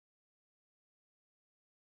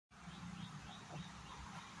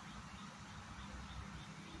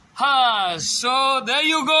So there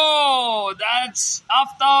you go. That's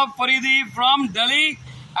Aftab Faridi from Delhi,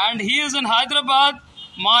 and he is in Hyderabad.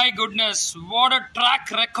 My goodness, what a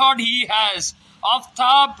track record he has.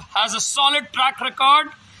 Aftab has a solid track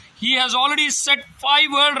record. He has already set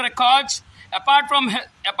 5 world records. Apart from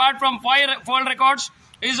 5 world records,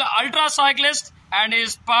 he is an ultra cyclist and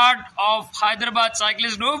is part of Hyderabad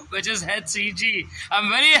Cyclist Group, which is HCG. I'm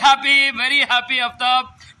very happy, Aftab,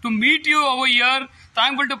 to meet you over here.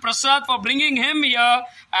 Thankful to Prasad for bringing him here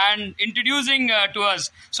and introducing to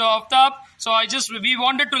us. So, Aftab, we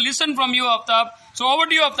wanted to listen from you, Aftab. So, over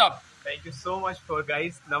to you, Aftab. Thank you so much for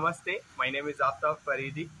guys. Namaste. My name is Aftab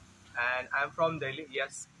Faridi and I'm from Delhi.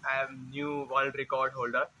 Yes, I am new world record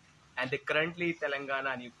holder and currently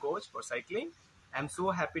Telangana new coach for cycling. I'm so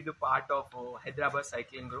happy to part of Hyderabad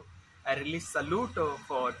Cycling Group. I really salute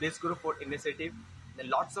for this group for initiative. There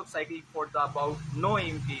lots of cycling for the about no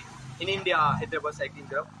MP in India, Hyderabad Cycling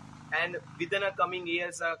Group. And within a coming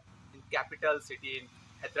years, in capital city in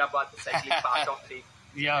Hyderabad cycling part of the.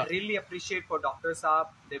 Yeah. I really appreciate for Dr. Saab,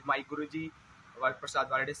 my Guruji, Prasad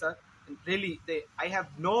Varade sir. And really, I have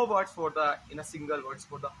no words for in a single words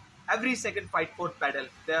for the every second fight for pedal.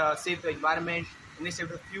 They save the environment, save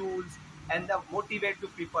the fuels, and the motivate to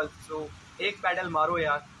people. So, एक pedal मारो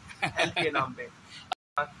यार, health के नाम पे,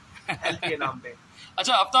 health के नाम पे.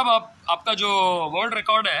 अच्छा आफ्ताब, आपका जो वर्ल्ड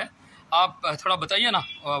रिकॉर्ड है, आप थोड़ा बताइए ना,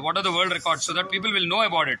 what are the world record so that people will know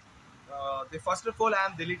about it. First of all, I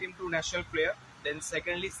am Delhi team 2 national player. Then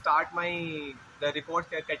secondly, start the record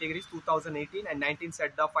categories 2018 and 19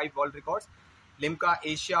 set the 5 world records. Limca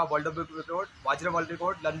Asia World of Book Record, Vajra World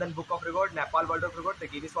Record, London Book of Record, Nepal World of Record, the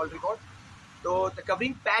Guinness World Record. So the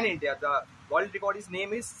covering pan India, the world record is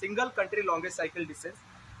name is single country longest cycle distance.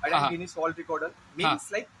 And Guinness World Record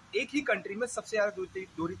means like एक ही country में सबसे ज्यादा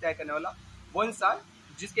दूरी तय करने वाला वो इंसान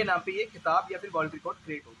जिसके नाम पे ये खिताब या फिर वर्ल्ड रिकॉर्ड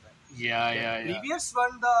क्रिएट होता है. Yeah. Previous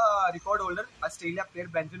one, the record holder, Australia player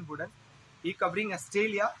Benjamin Wooden, he covering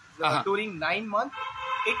Australia, touring 9 months,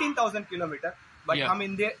 18,000 kilometers. But हम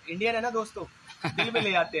Indian है ना दोस्तों, दिल में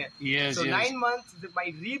ले जाते हैं. Yes, so 9 months by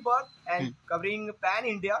rebirth and covering pan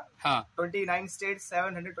India, 29 states,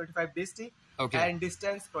 725 districts, and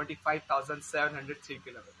distance 25,703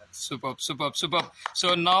 kilometers. Superb.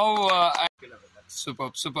 So now,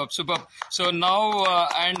 superb. So now,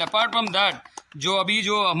 and apart from that,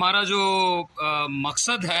 जो हमारा जो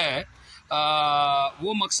मकसद है,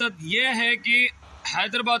 वो मकसद ये है कि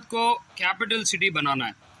हैदराबाद को कैपिटल सिटी बनाना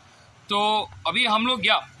है. तो अभी हम लोग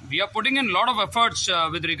we are putting in lot of efforts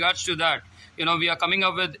with regards to that. You know, we are coming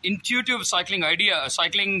up with intuitive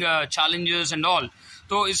cycling challenges and all.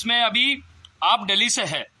 तो इसमें अभी आप दिल्ली से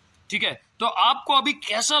है, ठीक है, तो आपको अभी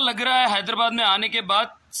कैसा लग रहा है हैदराबाद में आने के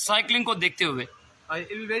बाद साइकिलिंग को देखते हुए? I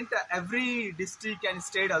went every district and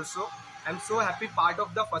state also. I'm so happy part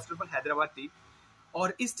of the first of all Hyderabad team.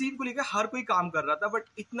 और इस टीम को लेकर हर कोई काम कर रहा था, बट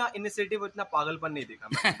इतना इनिशिएटिव, इतना पागलपन नहीं देखा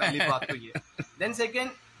मैं. पहली बात तो ये. Then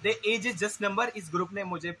second, the age is just number. इस ग्रुप ने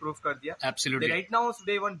मुझे प्रूव कर दिया. Absolutely. Right now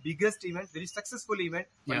today one biggest event, very successful event,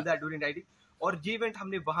 during riding. और ये इवेंट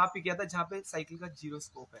हमने वहां पे किया था जहाँ पे साइकिल का जीरो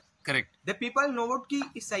स्कोप है. Correct. The people know vote की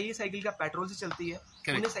इस सही साइकिल का पेट्रोल से चलती है,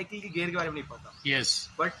 उन्हें साइकिल की गियर के बारे में नहीं पता. Yes.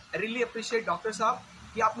 But really appreciate doctor साहब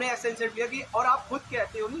कि आपने ऐसा इंसेंट लिया कि, और आप खुद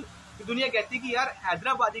कहते हो नहीं कि दुनिया कहती है कि यार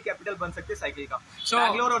हैदराबाद ही कैपिटल बन सकते साइकिल का,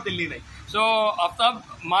 बैंगलोर और दिल्ली नहीं. सो Aftab,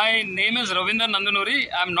 my name is Ravindra नंदनूरी.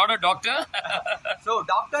 I am not a doctor. So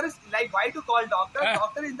doctor is like why to call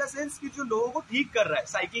doctor in the sense कि जो लोगों को ठीक कर रहा है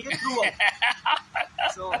साइकिल के through.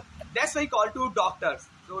 So that's why call to doctors.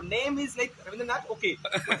 So name is like Ravindranath. Okay,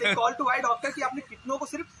 but they call to why doctor कि आपने कितनों को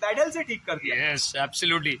सिर्फ पैडल से ठीक कर दिया. Yes,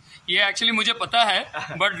 absolutely. ये एक्चुअली मुझे पता है,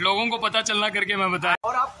 बट लोगों को पता चलना करके मैं बता.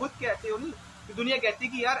 और आप खुद कहते हो नहीं कि दुनिया कहती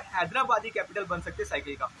है कि यार हैदराबाद ही कैपिटल बन सकते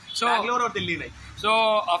साइकिल का, बैंगलोर और दिल्ली नहीं. So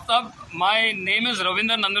Aftab, my name is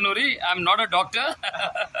Ravindra Nandunuri. I am not a doctor.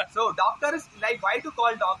 So doctor is like why to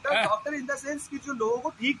call doctor in the sense कि जो लोगों को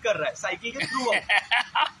ठीक कर रहा है साइकिल के through.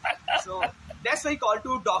 So that's why call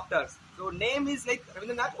to doctors. So name is like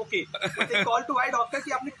Ravindranath. Okay, but they call to why doctor कि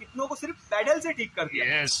आपने कितनों को सिर्फ पैडल से ठीक कर दिया.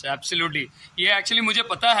 Yes, absolutely. ये एक्चुअली मुझे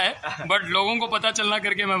पता है, बट लोगों को पता चलना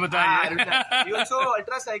करके मैं बता. You also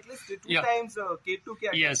ultra cyclist 2 times K2 के.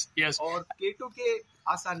 Yes. और K2 के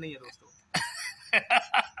आसान नहीं है दोस्तों.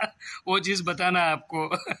 वो चीज बताना है आपको.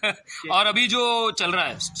 और अभी जो चल रहा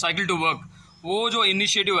है साइकिल टू वर्क, वो जो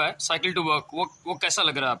इनिशिएटिव है साइकिल टू वर्क, वो कैसा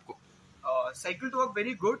लग रहा है आपको? Cycle to work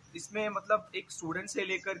very good. इसमें मतलब एक स्टूडेंट से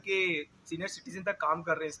लेकर के सीनियर सिटीजन तक काम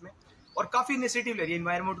कर रहे हैं इसमें, और काफी इनिशिएटिव ले रही है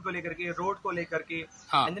एनवायरमेंट को लेकर के, रोड को लेकर के,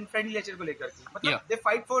 एंड देन फ्रेंडली नेचर को लेकर के. मतलब they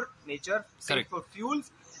fight for nature, save for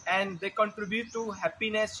fuels, and they contribute to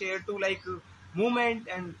happiness, share to like movement,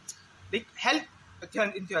 and like help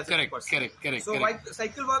correct. सो भाई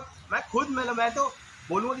साइकिल वर्क मैं तो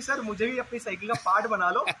बोलूंगा कि सर मुझे भी अपनी साइकिल का पार्ट बना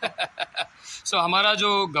लो. सो हमारा जो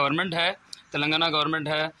गवर्नमेंट है, तेलंगाना गवर्नमेंट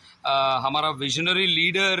है, हमारा विजनरी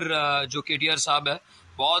लीडर जो केटीआर साहब है,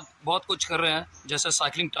 बहुत बहुत कुछ कर रहे हैं. जैसे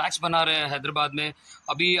साइकिलिंग ट्रैक्स बना रहे हैं हैदराबाद में.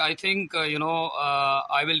 अभी I think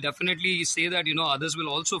I will definitely say that others will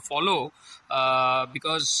also follow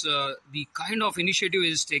because the kind of initiative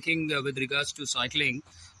is taking with regards to cycling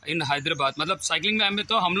इन हैदराबाद. मतलब साइकिलिंग में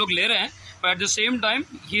तो हम लोग ले रहे हैं, but at the same time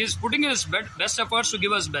he is putting his best efforts to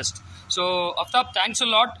give us best. So Aftab, thanks a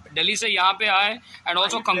lot. Delhi से यहाँ पे आए, and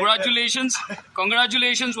also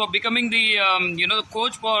congratulations for becoming the the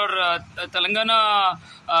coach for Telangana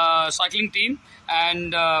cycling team,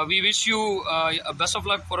 and we wish you best of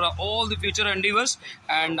luck for all the future endeavors,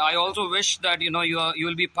 and I also wish that you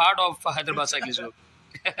will be part of Hyderabad Cyclist Group.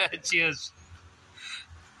 Cheers.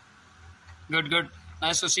 Good.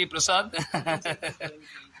 Nice to see Prasad.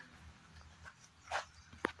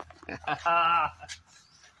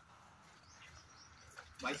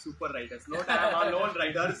 My super riders, not lone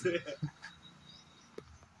riders.